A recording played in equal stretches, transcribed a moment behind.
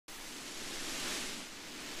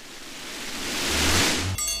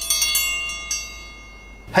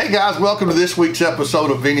Hey guys, welcome to this week's episode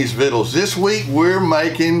of Vinnie's Vittles. This week we're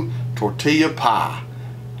making tortilla pie.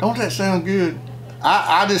 Don't that sound good?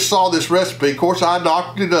 I just saw this recipe. Of course, I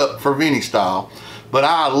doctored it up for Vinnie style, but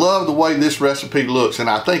I love the way this recipe looks and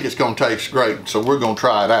I think it's going to taste great, so we're going to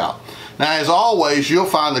try it out. Now, as always, you'll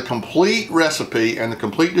find the complete recipe and the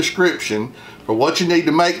complete description for what you need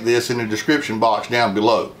to make this in the description box down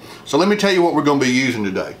below. So let me tell you what we're going to be using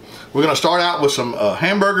today. We're going to start out with some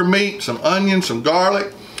hamburger meat, some onions, some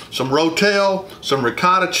garlic, some rotel, some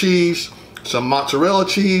ricotta cheese, some mozzarella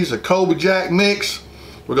cheese, a Colby Jack mix.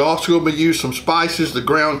 We're also going to use some spices, the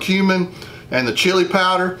ground cumin and the chili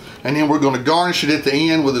powder, and then we're going to garnish it at the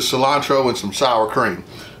end with the cilantro and some sour cream.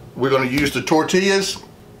 We're going to use the tortillas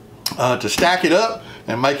to stack it up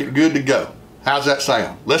and make it good to go. How's that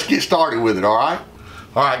sound? Let's get started with it, all right?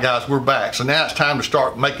 All right, guys, we're back. So now it's time to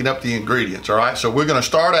start making up the ingredients, all right? So we're going to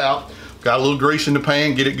start out, got a little grease in the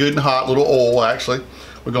pan, get it good and hot, a little oil actually.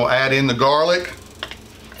 We're going to add in the garlic.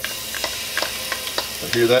 I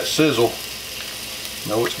hear that sizzle.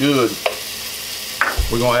 Know it's good.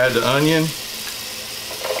 We're going to add the onion.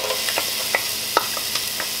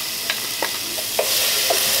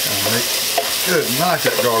 Good night,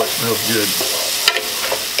 that garlic smells good.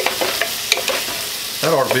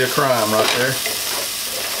 That ought to be a crime right there.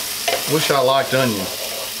 Wish I liked onion.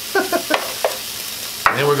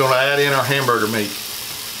 And then we're going to add in our hamburger meat.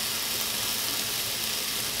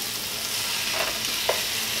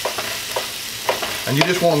 And you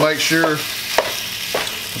just want to make sure you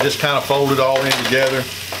just kind of fold it all in together,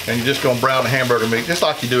 and you're just going to brown the hamburger meat just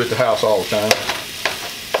like you do at the house all the time.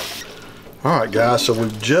 Alright guys, so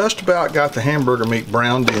we've just about got the hamburger meat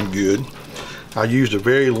browned in good. I used a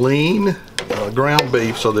very lean ground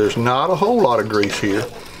beef, so there's not a whole lot of grease here,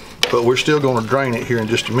 but we're still going to drain it here in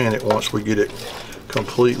just a minute once we get it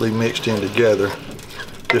completely mixed in together,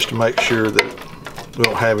 just to make sure that we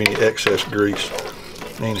don't have any excess grease.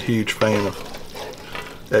 I ain't a huge fan of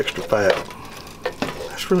extra fat.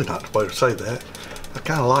 That's really not the way to say that. I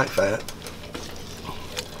kind of like fat,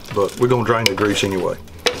 but we're going to drain the grease anyway.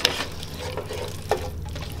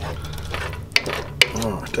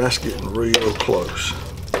 Alright, that's getting real close.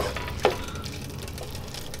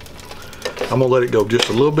 I'm going to let it go just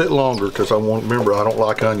a little bit longer because remember, I don't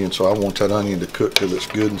like onion, so I want that onion to cook till it's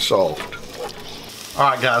good and soft.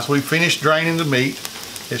 Alright guys, we finished draining the meat.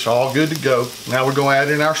 It's all good to go. Now we're going to add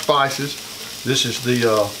in our spices. This is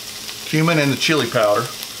the cumin and the chili powder.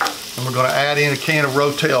 And we're going to add in a can of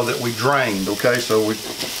rotel that we drained, okay? So we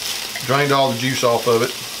drained all the juice off of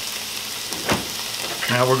it.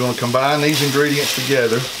 Now we're going to combine these ingredients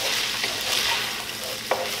together.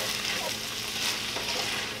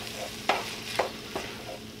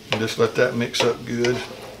 And just let that mix up good.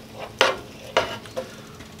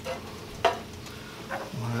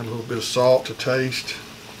 We'll add a little bit of salt to taste.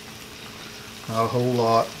 Not a whole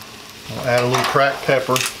lot. I'll add a little cracked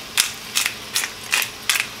pepper.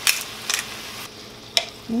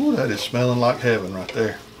 Ooh, that is smelling like heaven right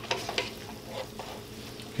there.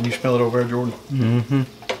 Can you smell it over there, Jordan? Mm-hmm.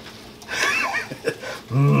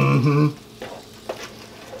 Mm-hmm.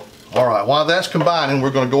 All right, while that's combining,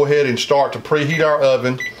 we're going to go ahead and start to preheat our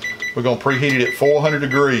oven. We're going to preheat it at 400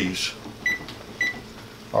 degrees.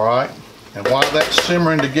 All right, and while that's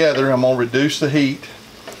simmering together, I'm going to reduce the heat.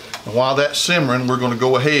 And while that's simmering, we're going to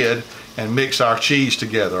go ahead and mix our cheese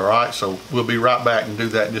together, all right? So we'll be right back and do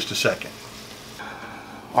that in just a second.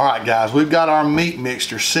 All right, guys, we've got our meat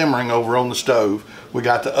mixture simmering over on the stove. We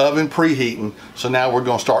got the oven preheating, so now we're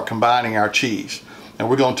going to start combining our cheese. And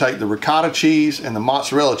we're going to take the ricotta cheese and the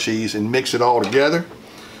mozzarella cheese and mix it all together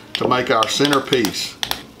to make our centerpiece.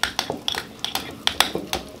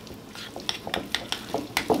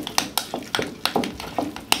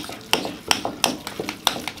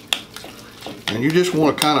 And you just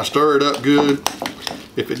want to kind of stir it up good.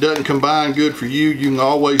 If it doesn't combine good for you, you can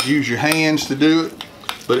always use your hands to do it,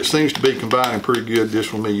 but it seems to be combining pretty good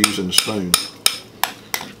just with me using the spoon.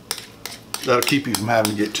 That'll keep you from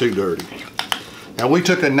having to get too dirty. Now we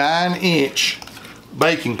took a 9-inch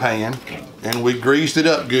baking pan and we greased it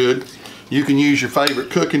up good. You can use your favorite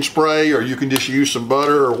cooking spray, or you can just use some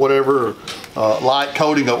butter or whatever, light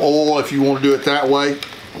coating of oil if you want to do it that way.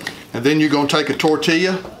 And then you're going to take a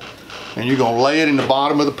tortilla and you're going to lay it in the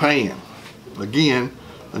bottom of the pan. Again,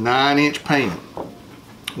 a 9-inch pan.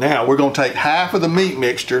 Now we're going to take half of the meat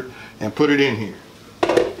mixture and put it in here.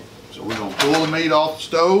 So we're going to pull the meat off the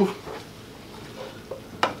stove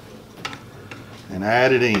and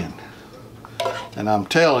add it in. And I'm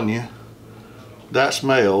telling you, that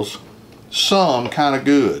smells some kind of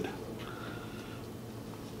good.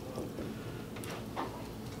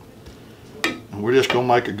 And we're just going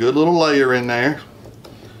to make a good little layer in there.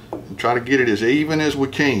 try to get it as even as we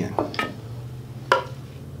can.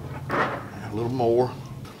 A little more.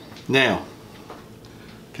 Now,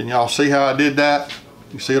 can y'all see how I did that?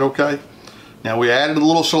 You see it okay? Now we added a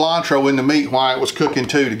little cilantro in the meat while it was cooking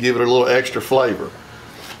too to give it a little extra flavor.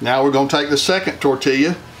 Now we're going to take the second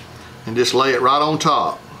tortilla and just lay it right on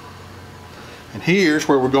top. And here's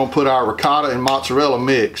where we're going to put our ricotta and mozzarella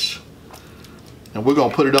mix. And we're going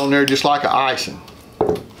to put it on there just like an icing.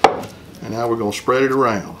 And now we're going to spread it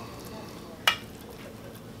around.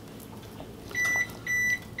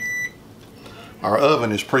 Our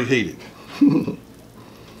oven is preheated.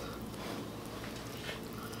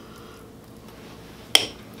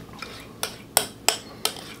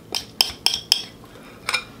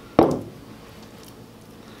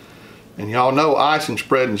 And y'all know icing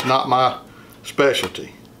spreading is not my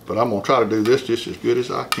specialty, but I'm going to try to do this just as good as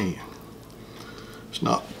I can. It's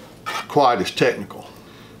not quite as technical.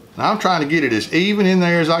 And I'm trying to get it as even in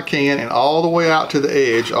there as I can and all the way out to the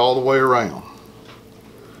edge, all the way around.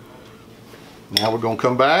 Now we're going to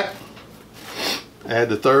come back, add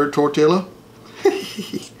the third tortilla,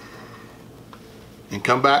 and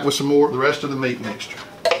come back with some more of the rest of the meat mixture.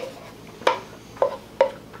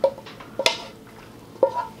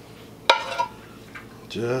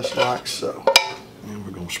 Just like so. And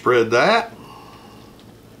we're going to spread that.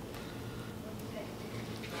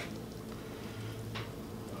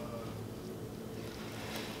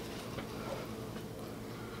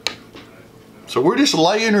 So we're just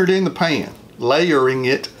layering it in the pan. Layering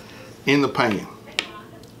it in the pan.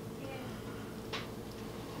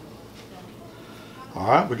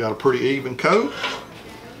 Alright, we got a pretty even coat.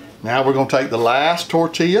 Now we're going to take the last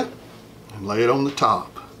tortilla and lay it on the top.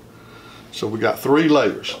 So we got 3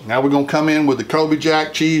 layers. Now we're going to come in with the Colby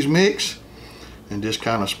Jack cheese mix and just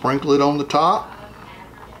kind of sprinkle it on the top.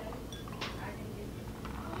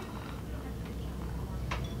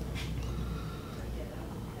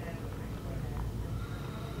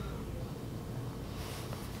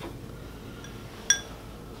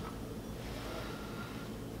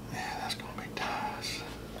 Yeah, that's going to be nice.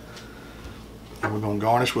 And we're going to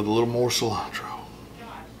garnish with a little more cilantro.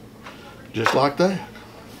 Just like that.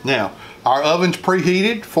 Now, our oven's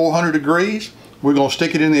preheated, 400 degrees. We're going to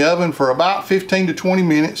stick it in the oven for about 15 to 20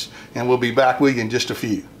 minutes, and we'll be back with you in just a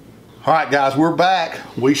few. All right, guys, we're back.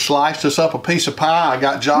 We sliced us up a piece of pie. I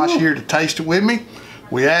got Josh here to taste it with me.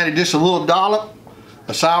 We added just a little dollop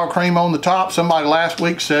of sour cream on the top. Somebody last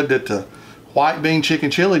week said that the white bean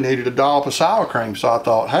chicken chili needed a dollop of sour cream, so I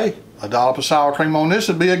thought, hey, a dollop of sour cream on this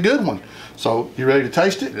would be a good one. So, you ready to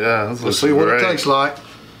taste it? Yeah, let's see what it tastes like.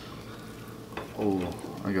 Oh.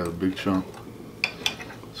 I got a big chunk.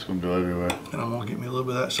 It's gonna go everywhere. And I'm gonna get me a little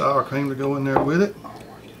bit of that sour cream to go in there with it.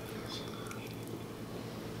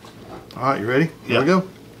 All right, you ready? Here we go.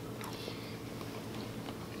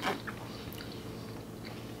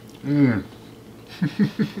 Mmm.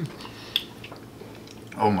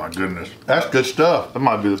 Oh my goodness. That's good stuff. That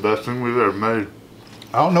might be the best thing we've ever made.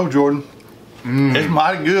 I don't know, Jordan. It's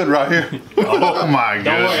mighty good right here. Oh my goodness.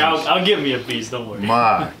 Don't worry, I'll give me a piece, don't worry.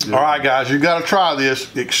 My All right, guys, you got to try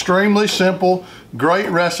this. Extremely simple, great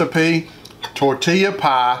recipe, tortilla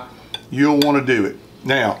pie. You'll want to do it.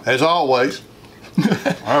 Now, as always,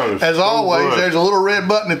 there's a little red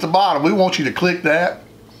button at the bottom. We want you to click that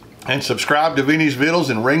and subscribe to Vinnie's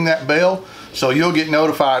Vittles and ring that bell so you'll get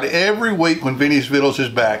notified every week when Vinnie's Vittles is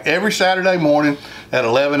back. Every Saturday morning at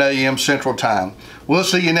 11 a.m. Central Time. We'll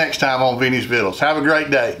see you next time on Vinnie's Vittles. Have a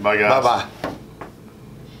great day. Bye, guys. Bye-bye.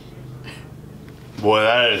 Boy,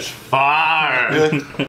 that is fire.